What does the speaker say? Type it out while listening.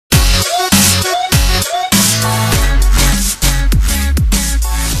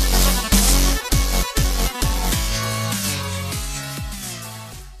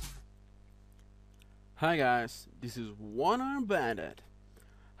Hi guys, this is One Arm Bandit.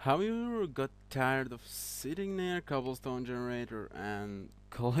 Have you ever got tired of sitting near a cobblestone generator and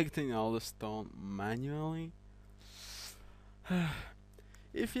collecting all the stone manually?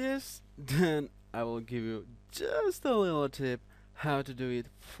 If yes, then I will give you just a little tip how to do it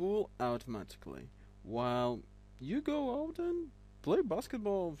full automatically while you go out and play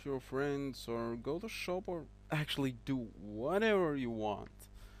basketball with your friends or go to shop or actually do whatever you want.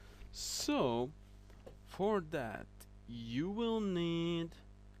 So, for that, you will need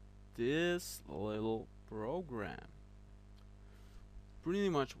this little program. Pretty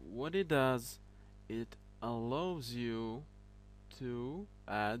much what it does, it allows you to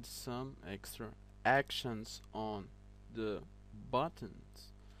add some extra actions on the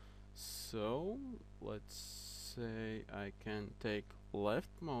buttons. So let's say I can take left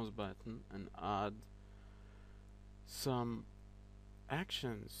mouse button and add some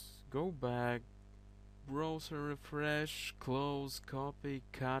actions. Go back, browser refresh, close, copy,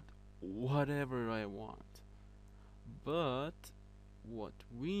 cut, whatever I want. But what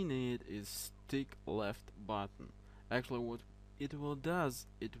we need is stick left button. Actually, what it will does,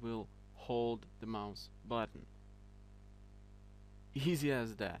 it will hold the mouse button. Easy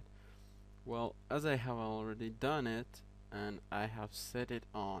as that. Well, as I have already done it, and I have set it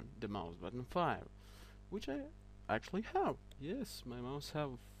on the mouse button 5, which I actually have. Yes, my mouse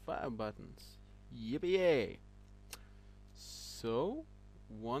have 5 buttons. Yippee! So,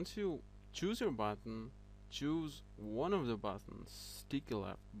 once you choose your button, choose one of the buttons, sticky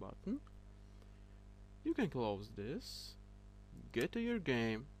left button. You can close this, get to your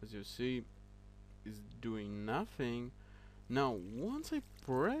game. As you see, is doing nothing. Now, once I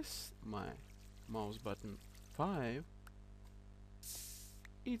press my mouse button 5,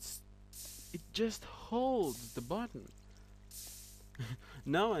 it just holds the button.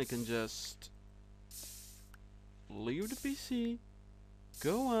 Now I can just leave the PC,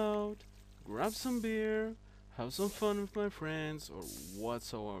 go out, grab some beer, have some fun with my friends or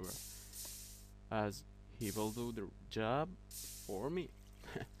whatsoever, as he will do the job for me.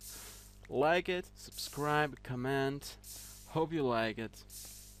 Like it, subscribe, comment. Hope you like it.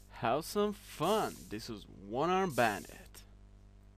 Have some fun. This is One Arm Bandit.